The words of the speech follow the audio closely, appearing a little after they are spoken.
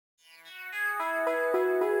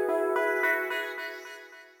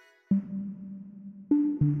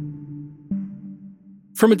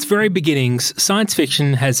From its very beginnings, science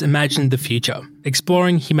fiction has imagined the future,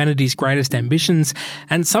 exploring humanity's greatest ambitions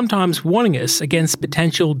and sometimes warning us against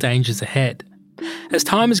potential dangers ahead. As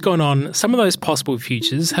time has gone on, some of those possible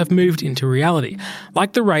futures have moved into reality,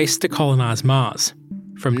 like the race to colonise Mars.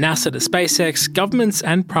 From NASA to SpaceX, governments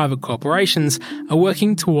and private corporations are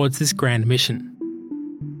working towards this grand mission.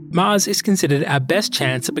 Mars is considered our best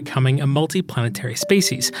chance at becoming a multi-planetary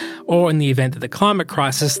species, or in the event that the climate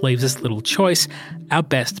crisis leaves us little choice, our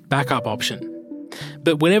best backup option.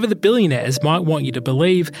 But whenever the billionaires might want you to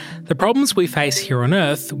believe, the problems we face here on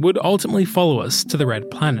Earth would ultimately follow us to the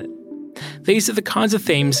Red Planet. These are the kinds of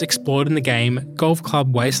themes explored in the game Golf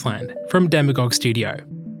Club Wasteland from Demagog Studio.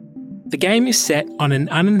 The game is set on an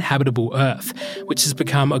uninhabitable Earth, which has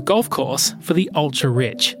become a golf course for the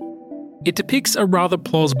ultra-rich. It depicts a rather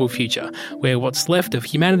plausible future, where what's left of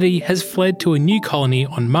humanity has fled to a new colony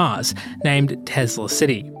on Mars named Tesla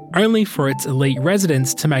City, only for its elite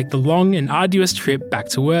residents to make the long and arduous trip back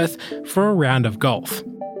to Earth for a round of golf.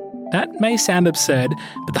 That may sound absurd,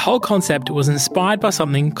 but the whole concept was inspired by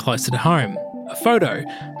something closer to home, a photo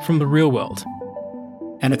from the real world.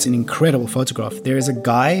 And it's an incredible photograph. There is a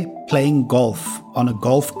guy playing golf on a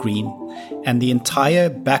golf green, and the entire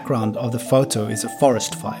background of the photo is a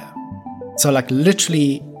forest fire. So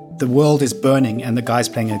literally the world is burning and the guy's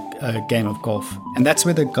playing a game of golf. And that's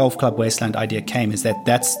where the Golf Club Wasteland idea came, is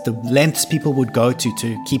that's the lengths people would go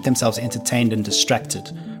to keep themselves entertained and distracted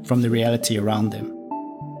from the reality around them.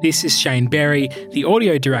 This is Shane Berry, the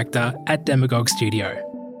audio director at Demagog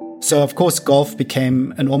Studio. So of course golf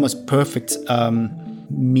became an almost perfect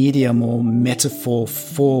medium or metaphor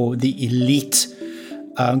for the elite,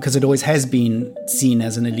 because it always has been seen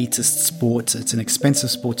as an elitist sport. It's an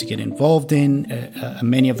expensive sport to get involved in.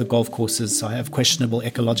 Many of the golf courses have questionable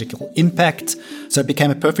ecological impact. So it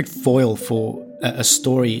became a perfect foil for a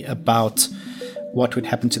story about what would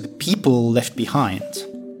happen to the people left behind.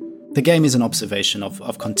 The game is an observation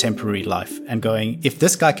of contemporary life and going, if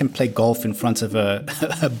this guy can play golf in front of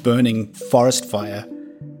a burning forest fire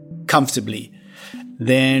comfortably,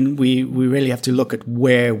 then we really have to look at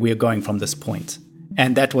where we're going from this point.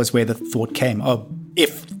 And that was where the thought came. Oh,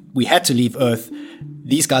 if we had to leave Earth,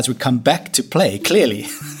 these guys would come back to play, clearly.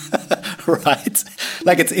 Right?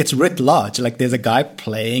 It's writ large. There's a guy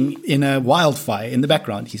playing in a wildfire in the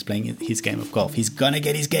background. He's playing his game of golf. He's going to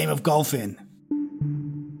get his game of golf in.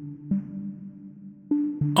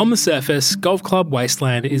 On the surface, Golf Club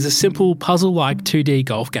Wasteland is a simple puzzle-like 2D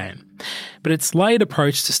golf game. But its layered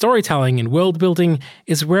approach to storytelling and world building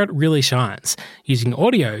is where it really shines, using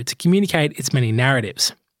audio to communicate its many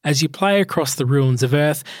narratives. As you play across the ruins of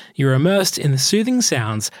Earth, you're immersed in the soothing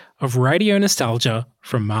sounds of radio nostalgia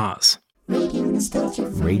from Mars. Radio nostalgia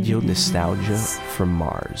from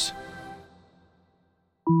Mars.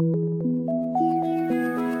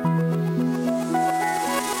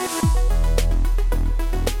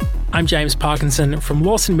 I'm James Parkinson from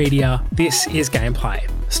Lawson Media. This is Gameplay.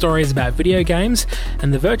 Stories about video games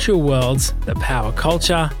and the virtual worlds that power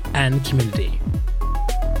culture and community.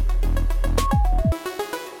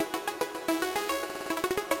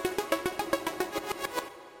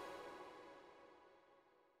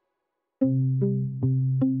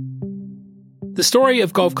 The story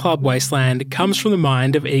of Golf Club Wasteland comes from the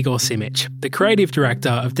mind of Igor Simic, the creative director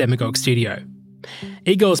of Demagog Studio.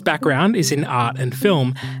 Igor's background is in art and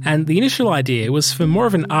film, and the initial idea was for more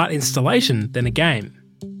of an art installation than a game.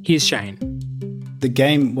 Here's Shane. The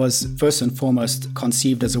game was first and foremost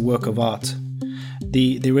conceived as a work of art.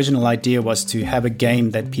 The original idea was to have a game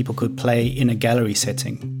that people could play in a gallery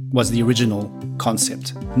setting, was the original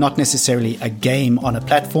concept. Not necessarily a game on a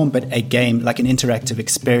platform, but a game like an interactive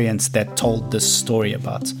experience that told this story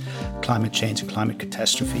about climate change and climate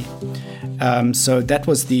catastrophe. So that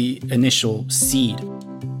was the initial seed.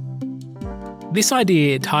 This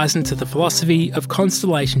idea ties into the philosophy of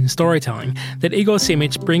constellation storytelling that Igor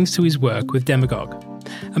Simic brings to his work with Demagog,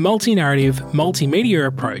 a multi-narrative, multimedia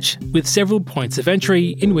approach with several points of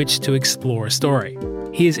entry in which to explore a story.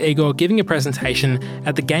 Here's Igor giving a presentation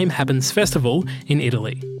at the Game Happens Festival in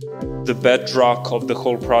Italy. The bedrock of the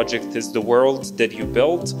whole project is the world that you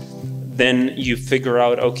build. Then you figure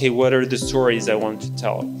out, okay, what are the stories I want to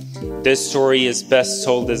tell? This story is best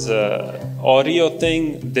told as an audio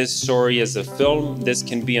thing. This story as a film. This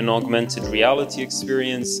can be an augmented reality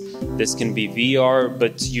experience. This can be VR,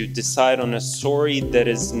 but you decide on a story that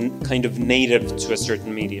is kind of native to a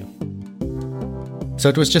certain medium. So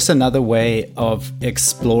it was just another way of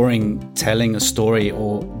exploring telling a story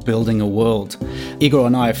or building a world. Igor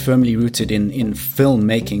and I are firmly rooted in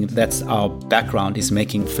filmmaking. That's our background, is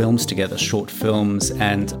making films together, short films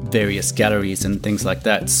and various galleries and things like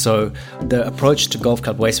that. So the approach to Golf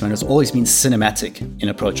Club Wasteland has always been cinematic in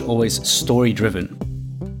approach, always story-driven.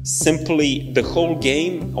 Simply, the whole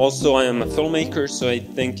game, also I am a filmmaker, so I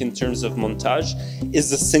think in terms of montage,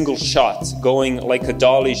 is a single shot, going like a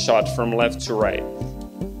dolly shot from left to right.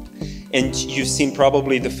 And you've seen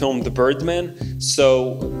probably the film The Birdman,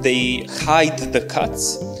 so they hide the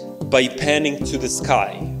cuts by panning to the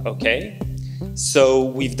sky, okay? So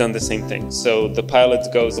we've done the same thing. So the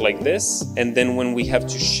pilot goes like this, and then when we have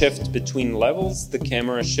to shift between levels, the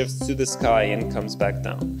camera shifts to the sky and comes back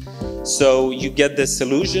down. So you get this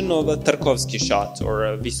illusion of a Tarkovsky shot or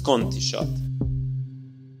a Visconti shot.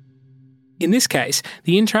 In this case,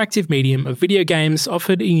 the interactive medium of video games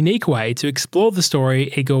offered a unique way to explore the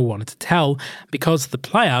story Igor wanted to tell because the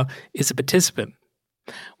player is a participant.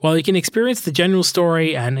 While you can experience the general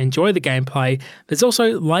story and enjoy the gameplay, there's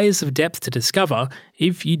also layers of depth to discover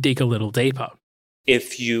if you dig a little deeper.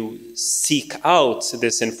 If you seek out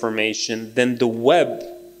this information, then the web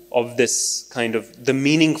of this kind of the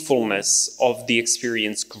meaningfulness of the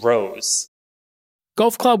experience grows.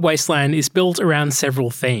 Golf Club Wasteland is built around several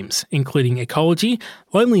themes, including ecology,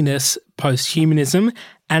 loneliness, post-humanism,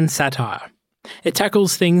 and satire. It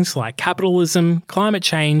tackles things like capitalism, climate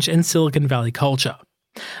change, and Silicon Valley culture.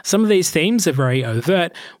 Some of these themes are very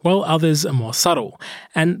overt, while others are more subtle,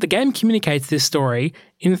 and the game communicates this story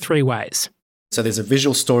in 3 ways. So there's a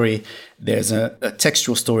visual story, there's a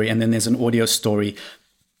textual story, and then there's an audio story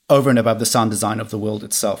over and above the sound design of the world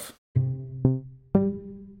itself.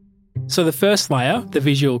 So the first layer, the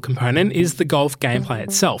visual component, is the golf gameplay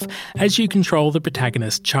itself, as you control the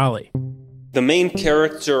protagonist Charlie. The main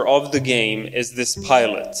character of the game is this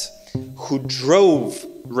pilot who drove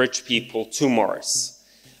rich people to Mars,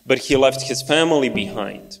 but he left his family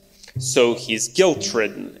behind. So he's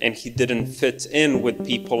guilt-ridden and he didn't fit in with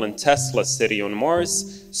people in Tesla City on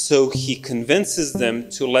Mars, so he convinces them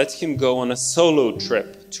to let him go on a solo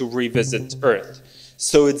trip to revisit Earth.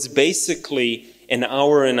 So it's basically an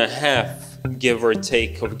hour and a half, give or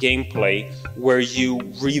take, of gameplay where you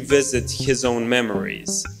revisit his own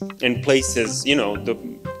memories in places, you know, the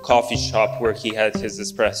coffee shop where he had his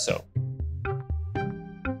espresso.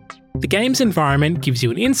 The game's environment gives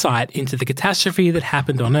you an insight into the catastrophe that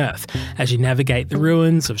happened on Earth as you navigate the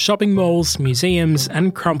ruins of shopping malls, museums,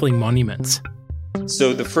 and crumbling monuments.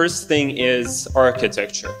 So the first thing is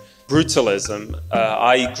architecture. Brutalism.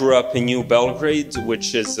 I grew up in New Belgrade,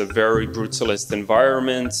 which is a very brutalist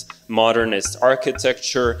environment, modernist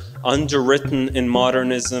architecture. Underwritten in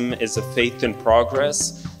modernism is a faith in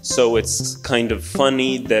progress. So it's kind of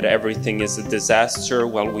funny that everything is a disaster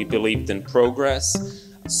while we believed in progress.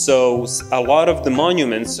 So a lot of the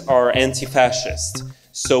monuments are anti-fascist.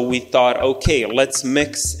 So we thought, okay, let's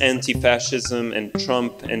mix anti-fascism and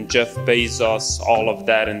Trump and Jeff Bezos, all of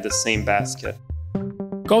that in the same basket.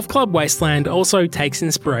 Golf Club Wasteland also takes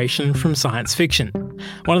inspiration from science fiction.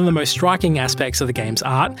 One of the most striking aspects of the game's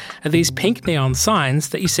art are these pink neon signs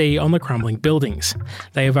that you see on the crumbling buildings.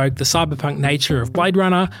 They evoke the cyberpunk nature of Blade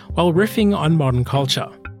Runner while riffing on modern culture.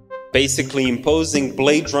 Basically imposing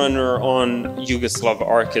Blade Runner on Yugoslav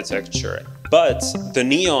architecture. But the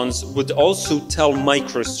neons would also tell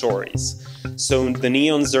micro-stories. So the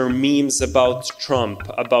neons are memes about Trump,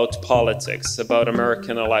 about politics, about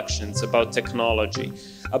American elections, about technology,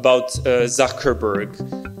 about Zuckerberg.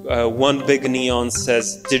 One big neon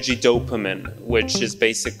says digidopamine, which is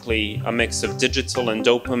basically a mix of digital and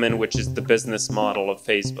dopamine, which is the business model of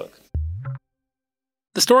Facebook.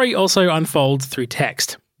 The story also unfolds through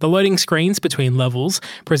text. The loading screens between levels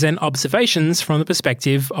present observations from the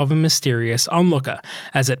perspective of a mysterious onlooker,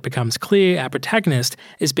 as it becomes clear our protagonist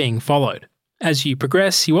is being followed. As you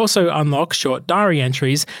progress, you also unlock short diary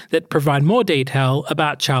entries that provide more detail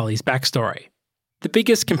about Charlie's backstory. The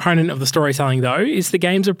biggest component of the storytelling, though, is the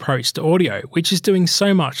game's approach to audio, which is doing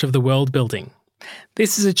so much of the world building.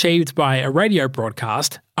 This is achieved by a radio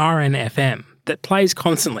broadcast, RNFM, that plays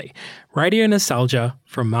constantly, Radio Nostalgia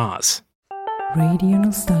from Mars. Radio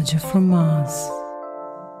Nostalgia from Mars.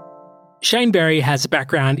 Shane Berry has a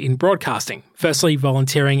background in broadcasting, firstly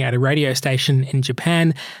volunteering at a radio station in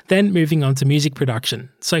Japan, then moving on to music production,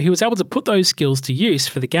 so he was able to put those skills to use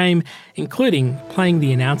for the game, including playing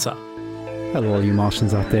the announcer. Hello all you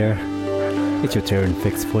Martians out there. It's your Terran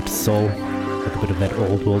Fixed Foot Soul, with a bit of that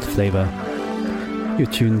old world flavour.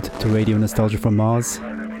 You're tuned to Radio Nostalgia from Mars.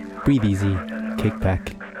 Breathe easy, kick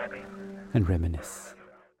back, and reminisce.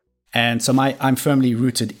 And so I'm firmly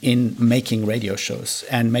rooted in making radio shows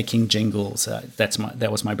and making jingles.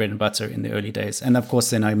 That was my bread and butter in the early days. And of course,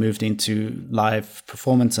 then I moved into live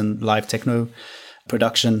performance and live techno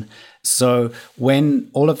production. So when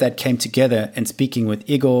all of that came together, and speaking with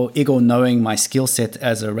Igor knowing my skill set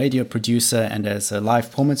as a radio producer and as a live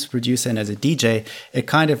performance producer and as a DJ, it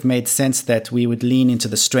kind of made sense that we would lean into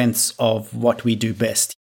the strengths of what we do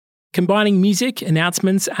best. Combining music,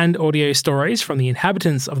 announcements, and audio stories from the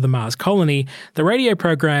inhabitants of the Mars colony, the radio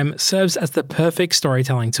program serves as the perfect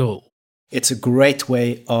storytelling tool. It's a great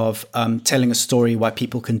way of telling a story while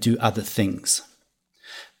people can do other things.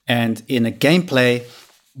 And in a gameplay,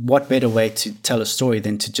 what better way to tell a story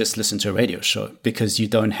than to just listen to a radio show, because you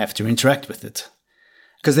don't have to interact with it.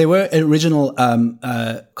 Because there were original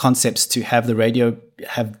concepts to have the radio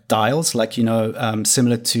have dials, like,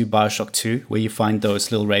 similar to Bioshock 2, where you find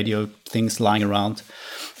those little radio things lying around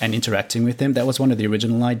and interacting with them. That was one of the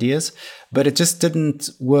original ideas. But it just didn't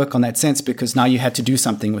work on that sense, because now you had to do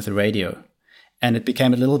something with the radio. And it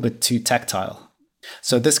became a little bit too tactile.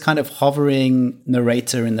 So this kind of hovering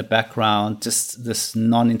narrator in the background, just this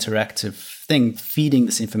non-interactive thing, feeding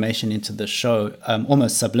this information into the show,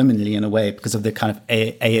 almost subliminally in a way, because of the kind of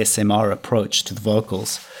ASMR approach to the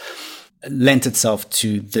vocals, lent itself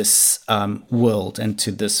to this world and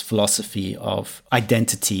to this philosophy of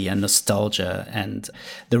identity and nostalgia. And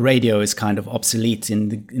the radio is kind of obsolete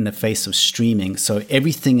in the face of streaming. So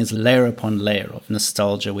everything is layer upon layer of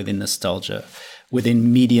nostalgia within nostalgia,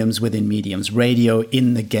 within mediums, radio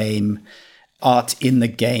in the game, art in the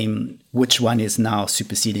game, which one is now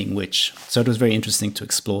superseding which. So it was very interesting to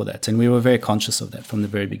explore that. And we were very conscious of that from the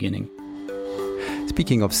very beginning.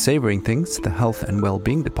 Speaking of savoring things, the Health and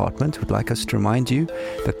Wellbeing Department would like us to remind you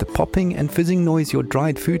that the popping and fizzing noise your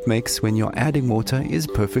dried food makes when you're adding water is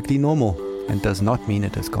perfectly normal and does not mean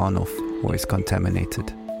it has gone off or is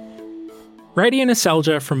contaminated. Radio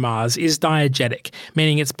Nostalgia from Mars is diegetic,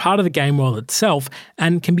 meaning it's part of the game world itself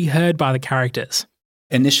and can be heard by the characters.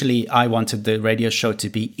 Initially, I wanted the radio show to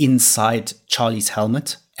be inside Charlie's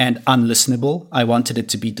helmet and unlistenable. I wanted it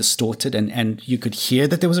to be distorted and you could hear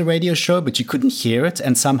that there was a radio show, but you couldn't hear it,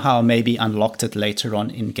 and somehow maybe unlocked it later on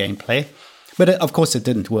in gameplay. But of course, it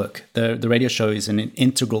didn't work. The radio show is an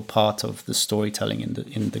integral part of the storytelling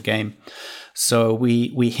in the game. So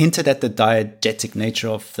we hinted at the diegetic nature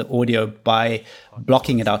of the audio by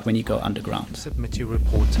blocking it out when you go underground. Submit your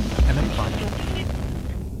report and apply.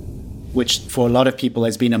 Which for a lot of people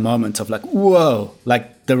has been a moment of like, whoa,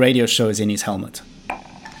 like the radio show is in his helmet.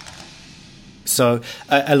 So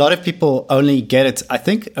a lot of people only get it, I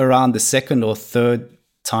think, around the second or third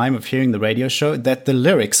time of hearing the radio show, that the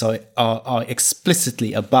lyrics are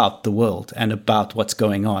explicitly about the world and about what's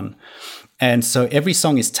going on. And so every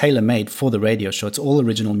song is tailor-made for the radio show. It's all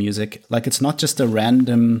original music. Like, it's not just a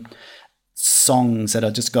random songs that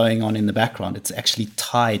are just going on in the background. It's actually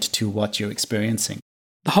tied to what you're experiencing.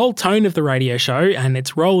 The whole tone of the radio show and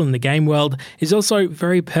its role in the game world is also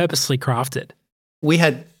very purposely crafted. We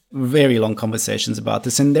had very long conversations about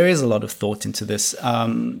this, and there is a lot of thought into this.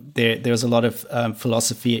 There's a lot of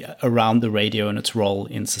philosophy around the radio and its role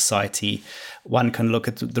in society. One can look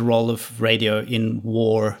at the role of radio in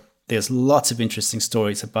war. There's lots of interesting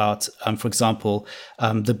stories about, for example,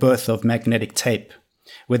 the birth of magnetic tape,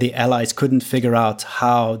 where the Allies couldn't figure out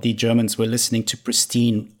how the Germans were listening to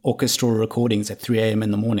pristine orchestral recordings at 3 a.m.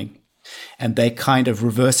 in the morning. And they kind of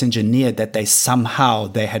reverse engineered that they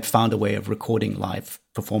had found a way of recording live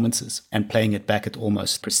performances and playing it back at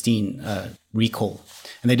almost pristine recall.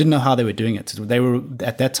 And they didn't know how they were doing it. They were,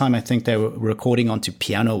 at that time, I think they were recording onto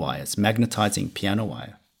piano wires, magnetizing piano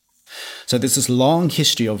wire. So there's this long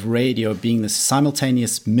history of radio being this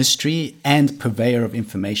simultaneous mystery and purveyor of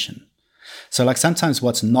information. So like sometimes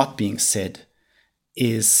what's not being said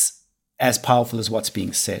is as powerful as what's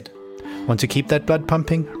being said. Want to keep that blood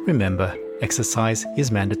pumping? Remember, exercise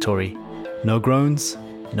is mandatory. No groans,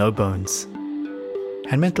 no bones.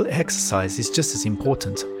 And mental exercise is just as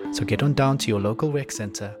important, so get on down to your local rec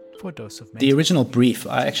center for a dose of mental. The original brief,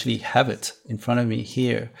 I actually have it in front of me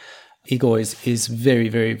here. Igor is very,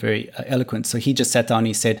 very, very eloquent. So he just sat down and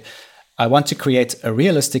he said, I want to create a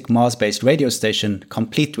realistic Mars-based radio station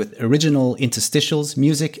complete with original interstitials,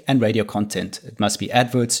 music, and radio content. It must be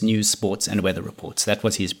adverts, news, sports, and weather reports. That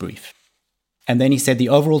was his brief. And then he said the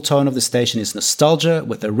overall tone of the station is nostalgia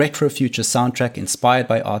with a retro future soundtrack inspired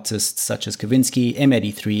by artists such as Kavinsky,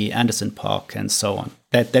 M83, Anderson .Paak, and so on.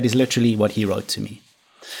 That is literally what he wrote to me.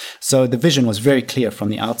 So the vision was very clear from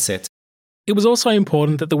the outset. It was also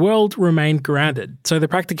important that the world remained grounded, so the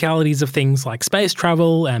practicalities of things like space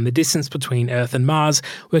travel and the distance between Earth and Mars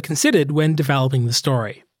were considered when developing the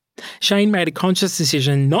story. Shane made a conscious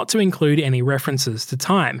decision not to include any references to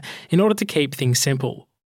time in order to keep things simple.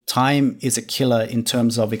 Time is a killer in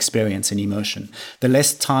terms of experience and emotion. The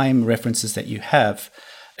less time references that you have,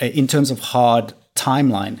 in terms of hard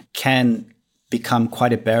timeline, can become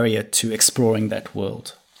quite a barrier to exploring that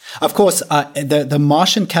world. Of course, the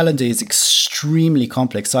Martian calendar is extremely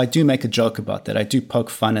complex, so I do make a joke about that. I do poke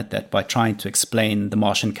fun at that by trying to explain the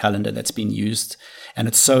Martian calendar that's been used, and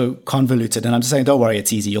it's so convoluted. And I'm just saying, don't worry,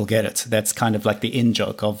 it's easy, you'll get it. That's kind of like the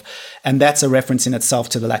in-joke of, and that's a reference in itself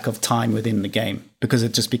to the lack of time within the game, because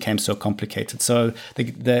it just became so complicated. So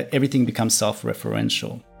everything becomes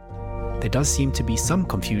self-referential. There does seem to be some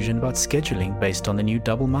confusion about scheduling based on the new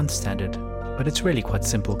double month standard, but it's really quite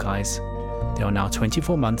simple, guys. There are now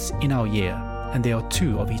 24 months in our year, and there are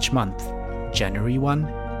 2 of each month, January 1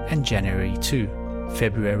 and January 2,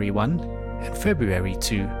 February 1 and February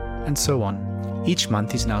 2, and so on. Each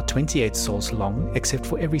month is now 28 sols long, except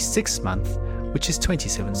for every 6th month, which is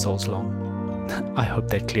 27 sols long. I hope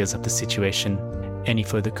that clears up the situation. Any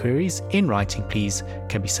further queries, in writing please,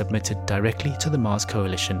 can be submitted directly to the Mars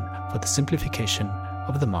Coalition for the simplification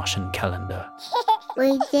of the Martian calendar.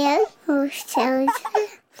 Radio Nostalgia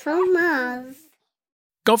from Mars.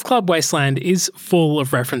 Golf Club Wasteland is full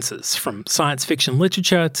of references, from science fiction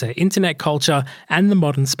literature to internet culture and the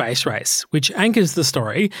modern space race, which anchors the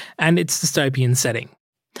story and its dystopian setting.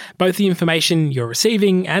 Both the information you're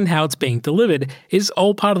receiving and how it's being delivered is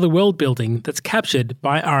all part of the world building that's captured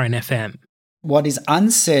by RNFM. What is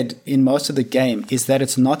unsaid in most of the game is that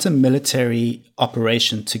it's not a military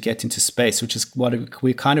operation to get into space, which is what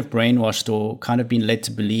we're kind of brainwashed or kind of been led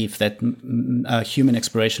to believe, that human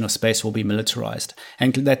exploration of space will be militarized.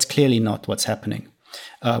 And that's clearly not what's happening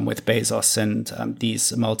with Bezos and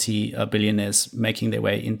these multi-billionaires making their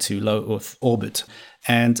way into low Earth orbit.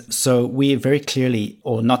 And so we very clearly,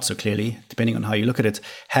 or not so clearly, depending on how you look at it,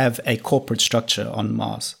 have a corporate structure on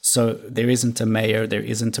Mars. So there isn't a mayor, there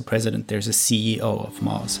isn't a president, there's a CEO of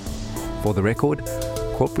Mars. For the record,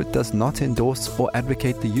 corporate does not endorse or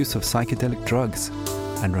advocate the use of psychedelic drugs,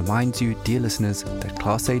 and reminds you, dear listeners, that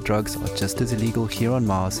Class A drugs are just as illegal here on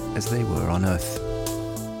Mars as they were on Earth.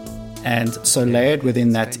 And so layered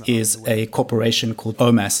within that is a corporation called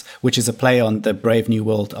OMAS, which is a play on the Brave New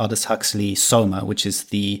World Aldous Huxley Soma, which is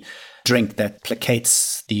the drink that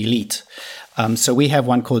placates the elite. So we have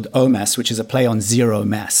one called OMAS, which is a play on Zero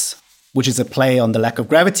Mass, which is a play on the lack of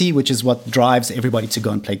gravity, which is what drives everybody to go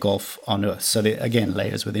and play golf on Earth. So again,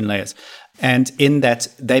 layers within layers. And in that,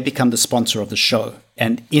 they become the sponsor of the show.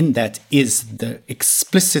 And in that is the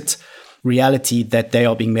explicit reality that they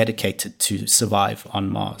are being medicated to survive on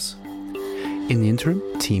Mars. In the interim,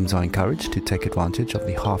 teams are encouraged to take advantage of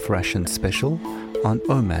the half-ration special on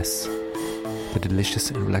OMAS, the delicious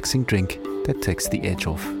and relaxing drink that takes the edge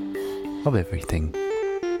off of everything.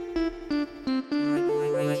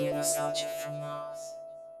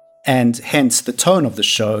 And hence the tone of the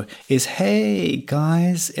show is, hey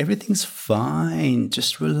guys, everything's fine,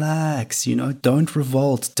 just relax, don't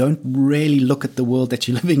revolt, don't really look at the world that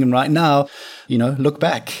you're living in right now, look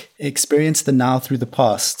back, experience the now through the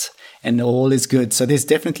past, and all is good. So there's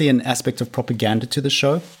definitely an aspect of propaganda to the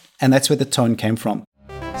show, and that's where the tone came from.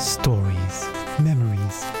 Stories,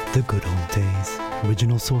 memories, the good old days,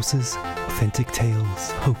 original sources, authentic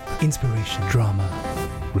tales, hope, inspiration, drama.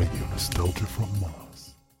 Radio Nostalgia from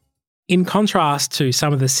Mars. In contrast to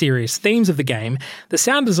some of the serious themes of the game, the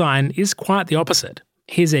sound design is quite the opposite.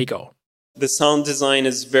 Here's Igor. The sound design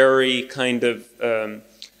is very kind of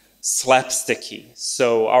slapsticky.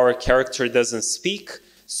 So our character doesn't speak.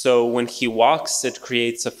 So when he walks, it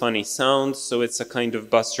creates a funny sound. So it's a kind of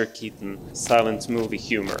Buster Keaton silent movie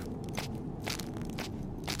humor.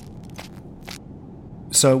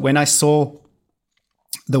 So when I saw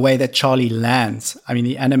the way that Charlie lands,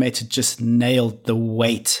 the animator just nailed the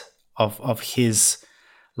weight of his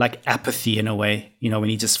apathy in a way, when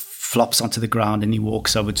he just flops onto the ground and he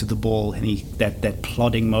walks over to the ball and that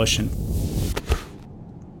plodding motion.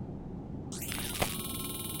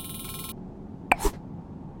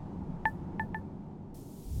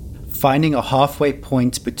 Finding a halfway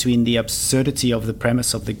point between the absurdity of the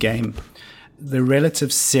premise of the game, the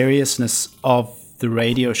relative seriousness of the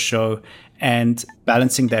radio show, and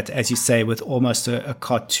balancing that, as you say, with almost a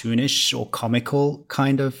cartoonish or comical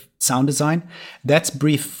kind of sound design. That's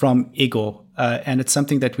brief from Igor, and it's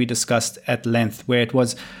something that we discussed at length, where it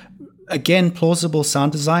was, again, plausible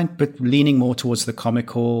sound design, but leaning more towards the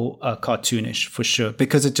comical, cartoonish, for sure,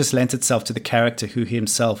 because it just lent itself to the character, who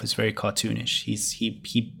himself is very cartoonish.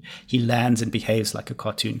 He lands and behaves like a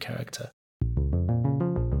cartoon character.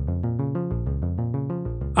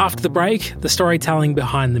 After the break, the storytelling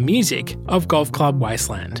behind the music of Golf Club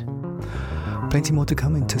Wasteland. Plenty more to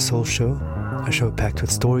come into Soul Show, a show packed with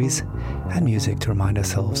stories and music to remind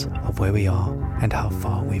ourselves of where we are and how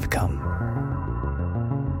far we've come.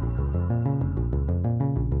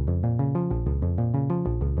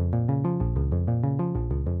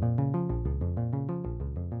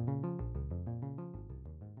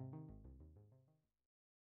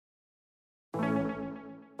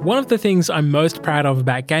 One of the things I'm most proud of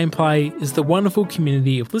about Gameplay is the wonderful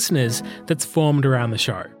community of listeners that's formed around the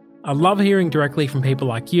show. I love hearing directly from people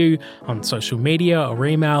like you on social media or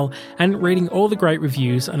email and reading all the great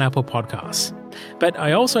reviews on Apple Podcasts. But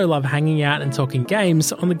I also love hanging out and talking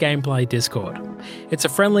games on the Gameplay Discord. It's a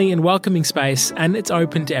friendly and welcoming space and it's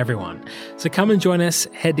open to everyone. So come and join us,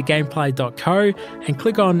 head to gameplay.co and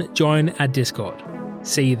click on Join our Discord.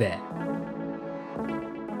 See you there.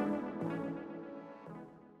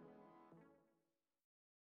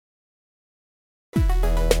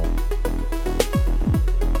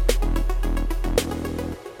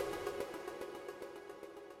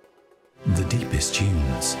 The deepest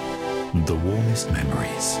tunes, the warmest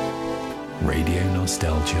memories. Radio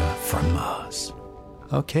nostalgia from Mars.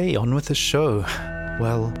 Okay, on with the show.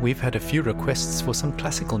 Well, we've had a few requests for some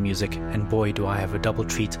classical music, and boy do I have a double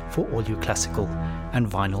treat for all you classical and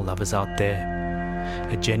vinyl lovers out there.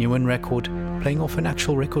 A genuine record playing off an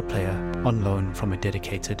actual record player on loan from a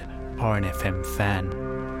dedicated RNFM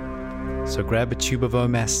fan. So grab a tube of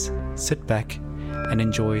OMAS, sit back and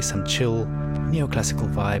enjoy some chill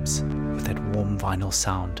neoclassical vibes with that warm vinyl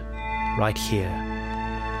sound right here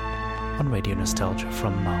on Radio Nostalgia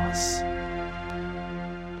from Mars.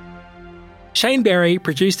 Shane Berry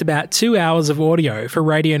produced about 2 hours of audio for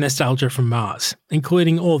Radio Nostalgia from Mars,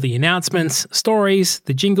 including all the announcements, stories,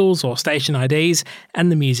 the jingles or station IDs,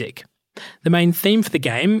 and the music. The main theme for the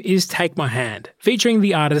game is Take My Hand, featuring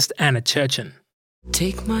the artist Anna Churchin.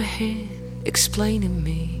 Take my hand, explaining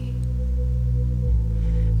me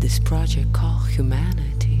this project called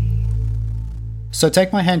humanity. So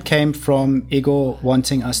Take My Hand came from Igor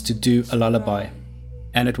wanting us to do a lullaby.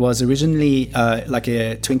 And it was originally like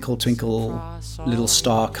a Twinkle Twinkle Little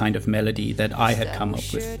Star kind of melody that I had come up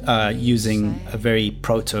with using a very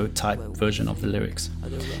prototype version of the lyrics.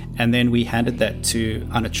 And then we handed that to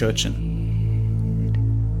Anna Churchin.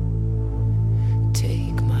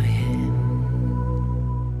 Take my hand.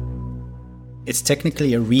 It's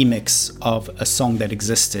technically a remix of a song that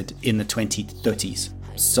existed in the 2030s.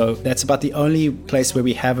 So that's about the only place where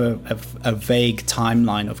we have a vague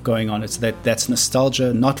timeline of going on. It's that's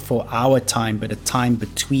nostalgia, not for our time, but a time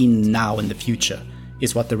between now and the future,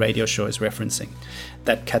 is what the radio show is referencing.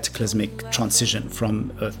 That cataclysmic transition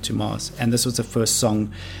from Earth to Mars. And this was the first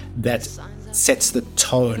song that sets the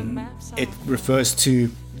tone. It refers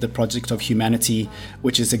to the project of humanity,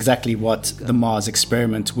 which is exactly what the Mars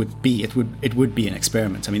experiment would be. It would be an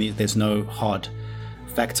experiment. I mean, there's no hard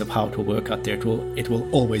facts of how it will work out there. It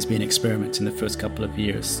will always be an experiment in the first couple of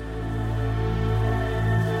years.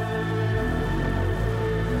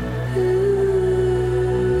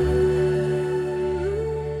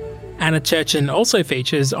 Anna Churchin also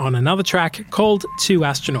features on another track called Two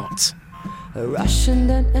Astronauts. A Russian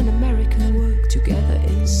and an American work together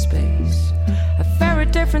in space. A very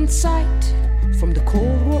different sight from the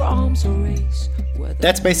Cold War arms race.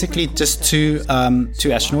 That's basically just two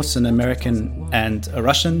astronauts, an American and a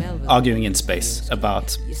Russian, arguing in space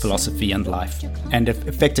about philosophy and life, and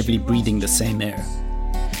effectively breathing the same air.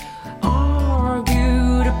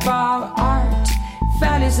 Argued about art,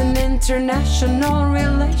 values and international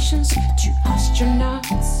relations. Two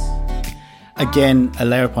astronauts. Again, a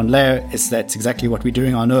layer upon layer. That's exactly what we're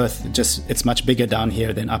doing on Earth. Just it's much bigger down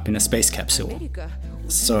here than up in a space capsule.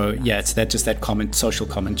 So yeah, it's that social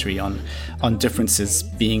commentary on differences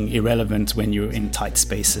being irrelevant when you're in tight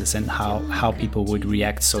spaces, and how people would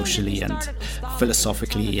react socially and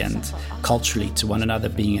philosophically and culturally to one another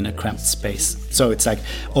being in a cramped space. So it's like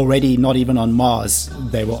already not even on Mars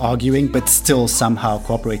they were arguing, but still somehow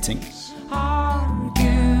cooperating.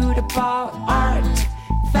 Argued about art,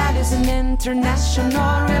 values and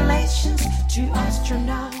international relations. Two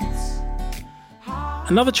astronauts.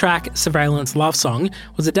 Another track, Surveillance Love Song,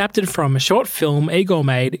 was adapted from a short film Igor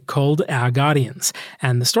made called Our Guardians,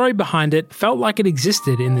 and the story behind it felt like it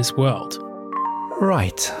existed in this world.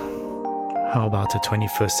 Right. How about a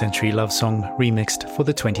 21st century love song remixed for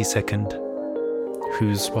the 22nd?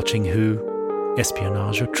 Who's watching who?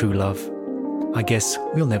 Espionage or true love? I guess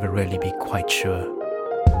we'll never really be quite sure.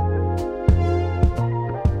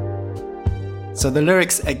 So the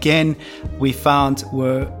lyrics, again, we found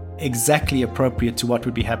were exactly appropriate to what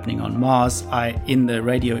would be happening on Mars. In the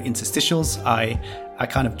radio interstitials, I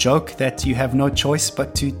kind of joke that you have no choice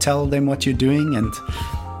but to tell them what you're doing, and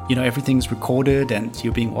everything's recorded and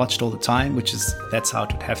you're being watched all the time, that's how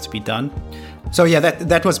it would have to be done. So yeah,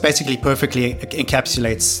 that was basically perfectly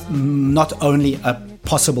encapsulates not only a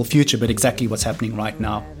possible future, but exactly what's happening right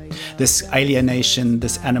now. This alienation,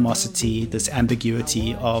 this animosity, this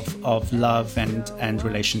ambiguity of love and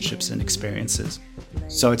relationships and experiences.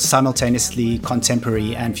 So it's simultaneously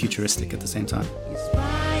contemporary and futuristic at the same time.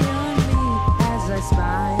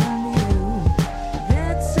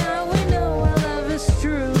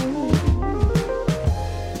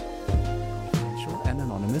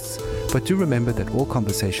 But do remember that all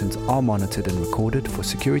conversations are monitored and recorded for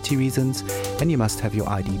security reasons, and you must have your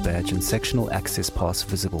ID badge and sectional access pass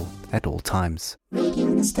visible at all times.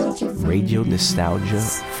 Radio Nostalgia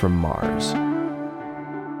from Mars.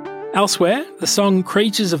 Elsewhere, the song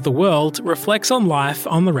Creatures of the World reflects on life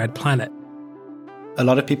on the Red Planet. A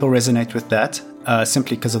lot of people resonate with that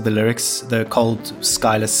simply because of the lyrics. The cold,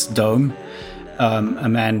 skyless dome, a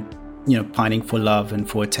man pining for love and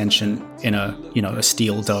for attention in a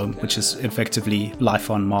steel dome, which is effectively life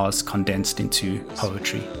on Mars condensed into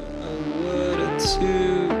poetry.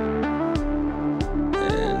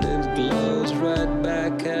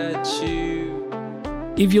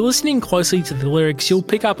 If you're listening closely to the lyrics, you'll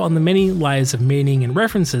pick up on the many layers of meaning and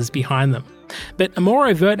references behind them. But a more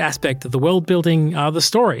overt aspect of the world building are the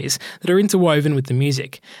stories that are interwoven with the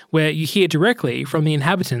music, where you hear directly from the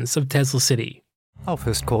inhabitants of Tesla City. Our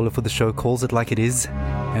first caller for the show calls it like it is,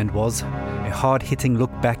 and was a hard-hitting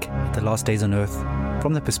look back at the last days on Earth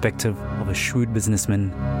from the perspective of a shrewd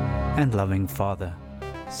businessman and loving father.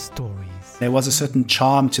 Stories. There was a certain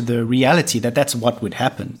charm to the reality that's what would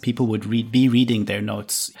happen. People would be reading their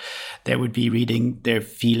notes. They would be reading their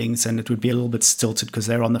feelings, and it would be a little bit stilted because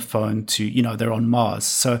they're on the phone they're on Mars.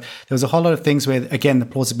 So there was a whole lot of things where, again, the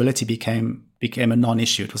plausibility became a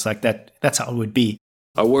non-issue. It was like that's how it would be.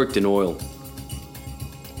 I worked in oil.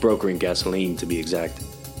 Brokering gasoline, to be exact.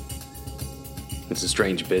 It's a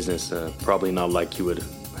strange business, probably not like you would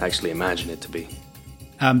actually imagine it to be.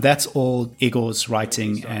 That's all Igor's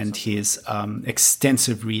writing and his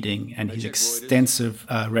extensive reading and his extensive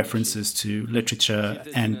references to literature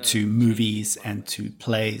and to movies and to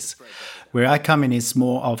plays. Where I come in is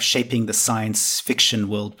more of shaping the science fiction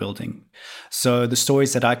world building. So the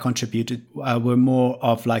stories that I contributed were more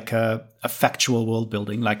of like a factual world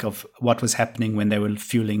building, like of what was happening when they were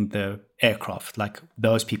fueling the aircraft. Like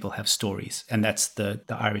those people have stories. And that's the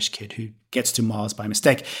Irish kid who gets to Mars by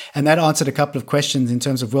mistake. And that answered a couple of questions in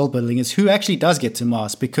terms of world building, is who actually does get to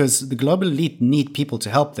Mars? Because the global elite need people to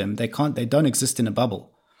help them. They don't exist in a bubble.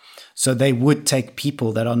 So they would take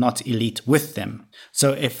people that are not elite with them.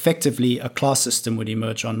 So effectively, a class system would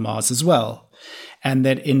emerge on Mars as well. And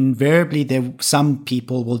that invariably, some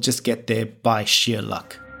people will just get there by sheer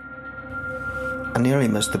luck. I nearly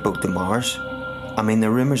missed the boat to Mars. I mean, the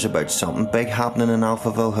rumours about something big happening in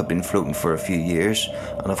Alphaville had been floating for a few years,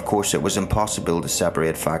 and of course it was impossible to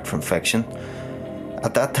separate fact from fiction.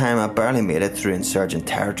 At that time, I barely made it through insurgent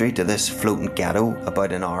territory to this floating ghetto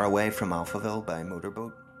about an hour away from Alphaville by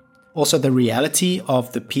motorboat. Also, the reality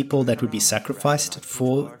of the people that would be sacrificed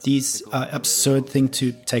for these absurd thing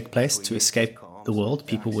to take place, to escape the world.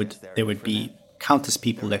 There would be countless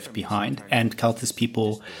people left behind, and countless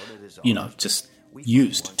people, just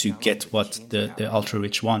used to get what the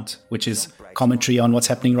ultra-rich want, which is commentary on what's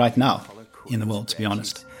happening right now in the world, to be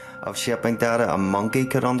honest. Of shipping data a monkey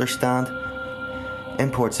could understand.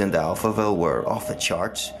 Imports into Alphaville were off the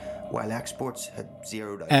charts, while exports had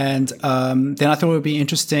zeroed out. And then I thought it would be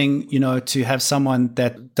interesting, to have someone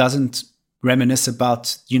that doesn't reminisce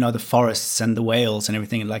about, the forests and the whales and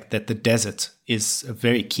everything like that. The desert is a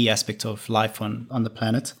very key aspect of life on the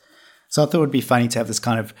planet. So I thought it would be funny to have this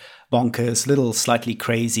kind of bonkers, little slightly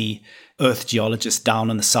crazy Earth geologist down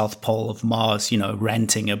on the South Pole of Mars,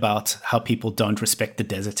 ranting about how people don't respect the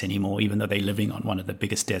desert anymore, even though they're living on one of the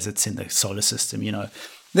biggest deserts in the solar system,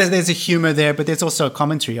 There's a humor there, but there's also a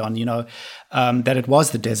commentary on, that it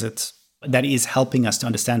was the desert that is helping us to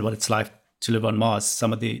understand what it's like to live on Mars.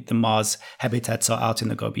 Some of the Mars habitats are out in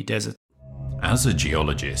the Gobi Desert. As a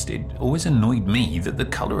geologist, it always annoyed me that the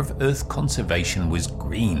colour of Earth conservation was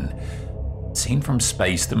green. Seen from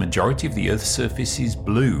space, the majority of the Earth's surface is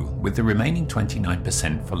blue, with the remaining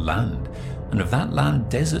 29% for land. And of that land,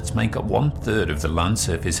 deserts make up 1/3 of the land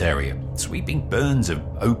surface area, sweeping burns of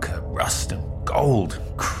ochre, rust and gold.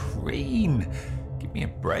 Green! Give me a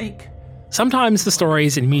break. Sometimes the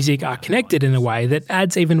stories in music are connected in a way that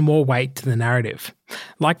adds even more weight to the narrative.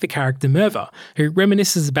 Like the character Merva, who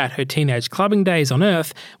reminisces about her teenage clubbing days on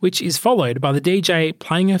Earth, which is followed by the DJ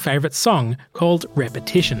playing her favourite song called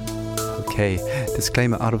Repetition. Okay,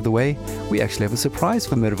 disclaimer out of the way, we actually have a surprise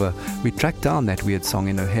for Mirva. We tracked down that weird song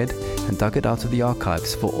in her head and dug it out of the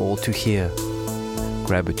archives for all to hear.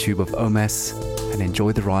 Grab a tube of Omas and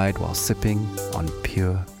enjoy the ride while sipping on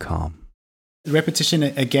pure calm. Repetition,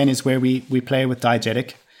 again, is where we play with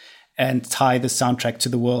diegetic and tie the soundtrack to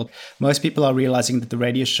the world. Most people are realizing that the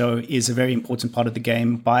radio show is a very important part of the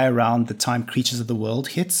game by around the time Creatures of the World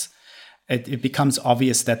hits. It becomes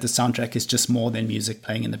obvious that the soundtrack is just more than music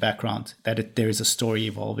playing in the background, that there is a story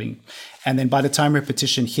evolving. And then by the time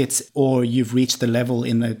Repetition hits, or you've reached the level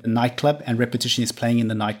in the nightclub and Repetition is playing in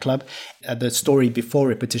the nightclub, the story before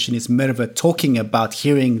Repetition is Mirva talking about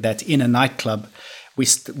hearing that in a nightclub.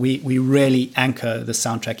 We really anchor the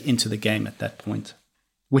soundtrack into the game at that point,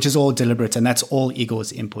 which is all deliberate, and that's all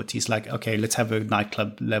Igor's input. He's like, okay, let's have a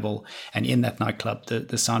nightclub level, and in that nightclub, the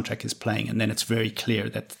soundtrack is playing, and then it's very clear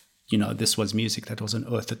that, you know, this was music that was on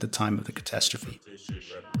Earth at the time of the catastrophe.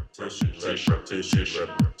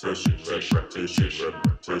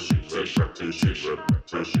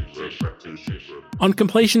 On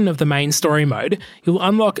completion of the main story mode, you'll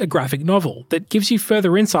unlock a graphic novel that gives you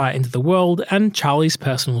further insight into the world and Charlie's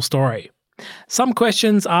personal story. Some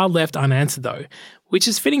questions are left unanswered though, which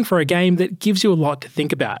is fitting for a game that gives you a lot to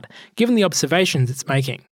think about, given the observations it's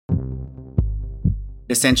making.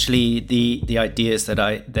 Essentially, the ideas that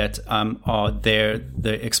are there,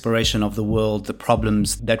 the exploration of the world, the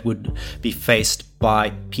problems that would be faced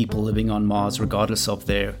by people living on Mars, regardless of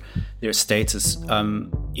their status,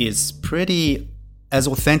 is pretty as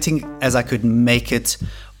authentic as I could make it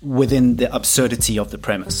within the absurdity of the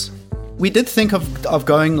premise. We did think of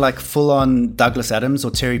going like full-on Douglas Adams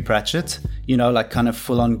or Terry Pratchett, you know, like kind of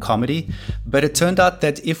full-on comedy. But it turned out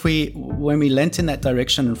that when we leant in that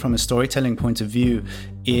direction from a storytelling point of view,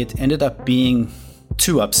 it ended up being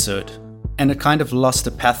too absurd. And it kind of lost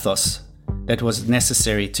the pathos that was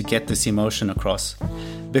necessary to get this emotion across.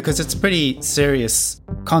 Because it's pretty serious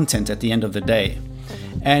content at the end of the day.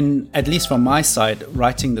 And at least from my side,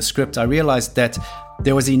 writing the script, I realized that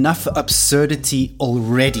there was enough absurdity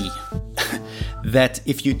already that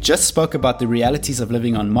if you just spoke about the realities of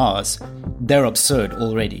living on Mars, they're absurd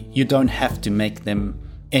already. You don't have to make them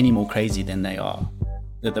any more crazy than they are.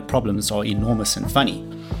 The problems are enormous and funny.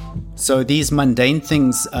 So these mundane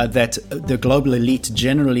things that the global elite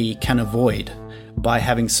generally can avoid by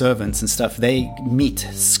having servants and stuff, they meet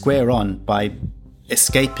square on by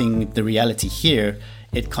escaping the reality here.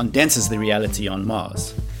 It condenses the reality on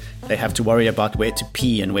Mars. They have to worry about where to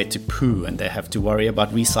pee and where to poo, and they have to worry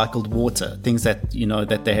about recycled water, things that, you know,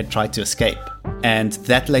 that they had tried to escape. And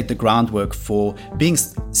that laid the groundwork for being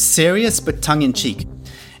serious but tongue-in-cheek.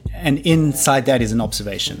 And inside that is an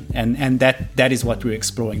observation. And that is what we're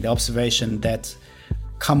exploring, the observation that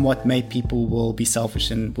come what may, people will be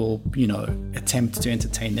selfish and will, you know, attempt to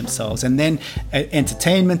entertain themselves. And then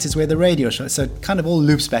entertainment is where the radio show, so it kind of all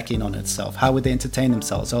loops back in on itself. How would they entertain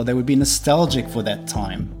themselves? Oh, they would be nostalgic for that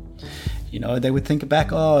time. You know, they would think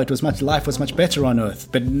back, life was much better on Earth,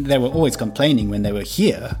 but they were always complaining when they were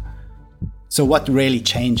here. So what really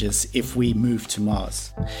changes if we move to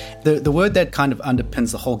Mars? The word that kind of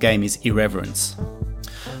underpins the whole game is irreverence.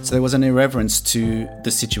 So there was an irreverence to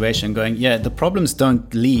the situation, going, yeah, the problems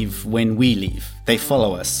don't leave when we leave. They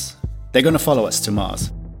follow us. They're going to follow us to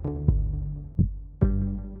Mars.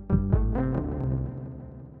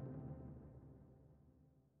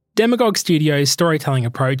 Demagog Studios' storytelling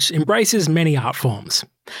approach embraces many art forms.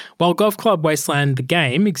 While Golf Club Wasteland the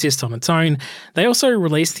game exists on its own, they also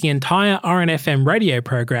released the entire RNFM radio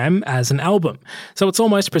program as an album, so it's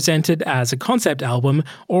almost presented as a concept album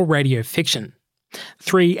or radio fiction.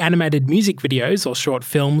 3 animated music videos or short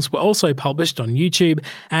films were also published on YouTube,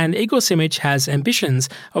 and Igor Simic has ambitions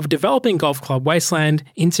of developing Golf Club Wasteland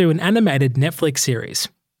into an animated Netflix series.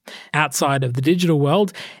 Outside of the digital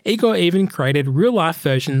world, Igor even created real-life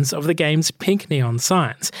versions of the game's pink neon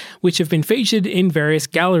signs, which have been featured in various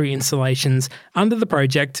gallery installations under the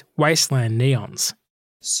project Wasteland Neons.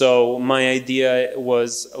 So my idea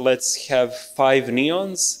was, let's have 5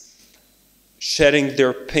 neons shedding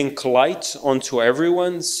their pink light onto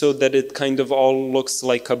everyone so that it kind of all looks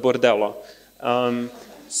like a bordello.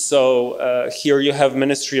 So here you have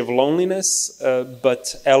Ministry of Loneliness,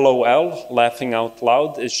 but LOL, laughing out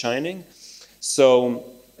loud, is shining. So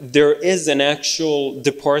there is an actual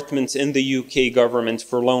department in the UK government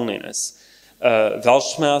for loneliness.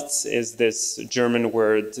 Weltschmerz is this German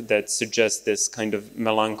word that suggests this kind of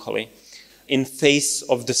melancholy in face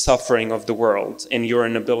of the suffering of the world and your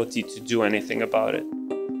inability to do anything about it.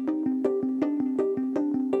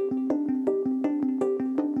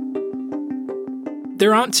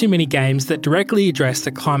 there aren't too many games that directly address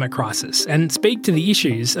the climate crisis and speak to the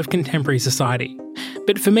issues of contemporary society.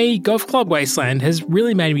 But for me, Golf Club Wasteland has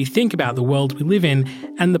really made me think about the world we live in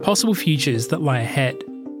and the possible futures that lie ahead.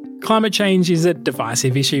 Climate change is a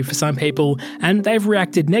divisive issue for some people, and they've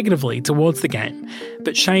reacted negatively towards the game.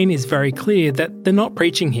 But Shane is very clear that they're not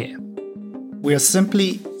preaching here. We are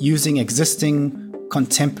simply using existing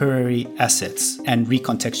contemporary assets and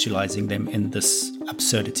recontextualizing them in this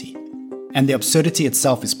absurdity. And the absurdity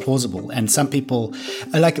itself is plausible. And some people,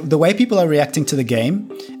 like the way people are reacting to the game,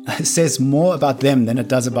 says more about them than it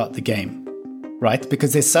does about the game. Right?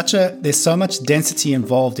 Because there's so much density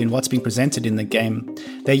involved in what's being presented in the game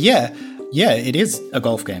that it is a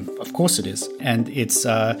golf game. Of course it is. And it's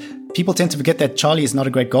people tend to forget that Charlie is not a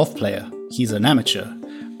great golf player. He's an amateur,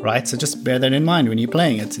 right? So just bear that in mind when you're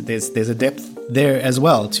playing it. There's a depth there as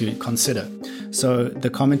well to consider. So the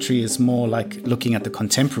commentary is more like looking at the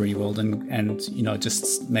contemporary world and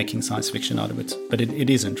just making science fiction out of it. But it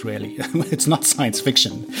isn't really. It's not science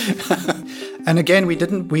fiction. And again,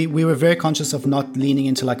 we were very conscious of not leaning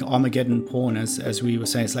into like Armageddon porn, as we were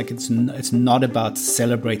saying. It's like it's not about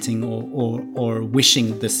celebrating or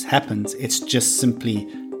wishing this happens. It's just simply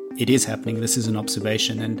it is happening. This is an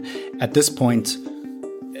observation, and at this point,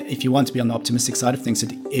 if you want to be on the optimistic side of things,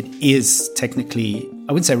 it is technically,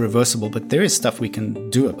 I wouldn't say reversible, but there is stuff we can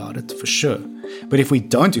do about it for sure. But if we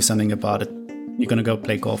don't do something about it, you're going to go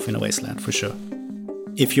play golf in a wasteland for sure.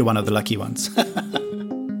 If you're one of the lucky ones.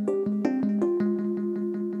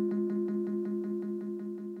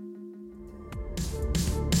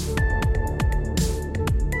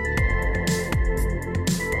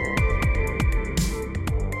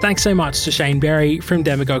 Thanks so much to Shane Berry from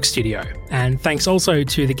Demagogue Studio, and thanks also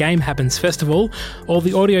to the Game Happens Festival. All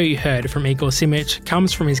the audio you heard from Igor Simic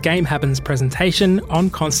comes from his Game Happens presentation on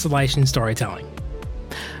constellation storytelling.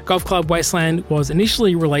 Golf Club Wasteland was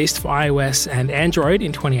initially released for iOS and Android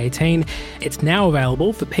in 2018. It's now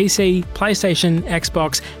available for PC, PlayStation,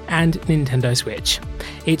 Xbox, and Nintendo Switch.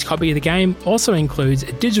 Each copy of the game also includes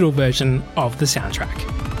a digital version of the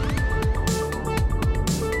soundtrack.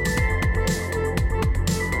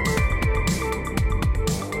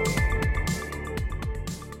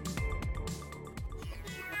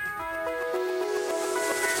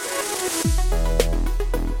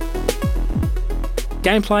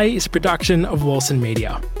 Gameplay is a production of Lawson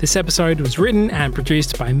Media. This episode was written and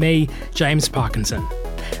produced by me, James Parkinson.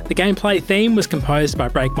 The gameplay theme was composed by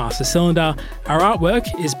Breakmaster Cylinder, our artwork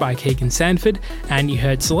is by Keegan Sanford, and you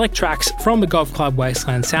heard select tracks from the Golf Club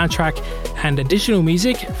Wasteland soundtrack and additional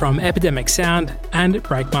music from Epidemic Sound and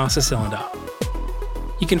Breakmaster Cylinder.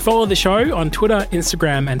 You can follow the show on Twitter,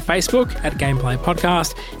 Instagram, and Facebook at Gameplay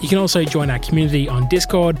Podcast. You can also join our community on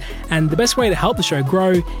Discord, and the best way to help the show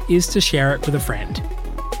grow is to share it with a friend.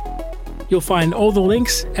 You'll find all the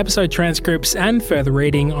links, episode transcripts, and further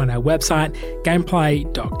reading on our website,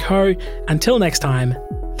 gameplay.co. Until next time,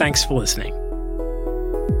 thanks for listening.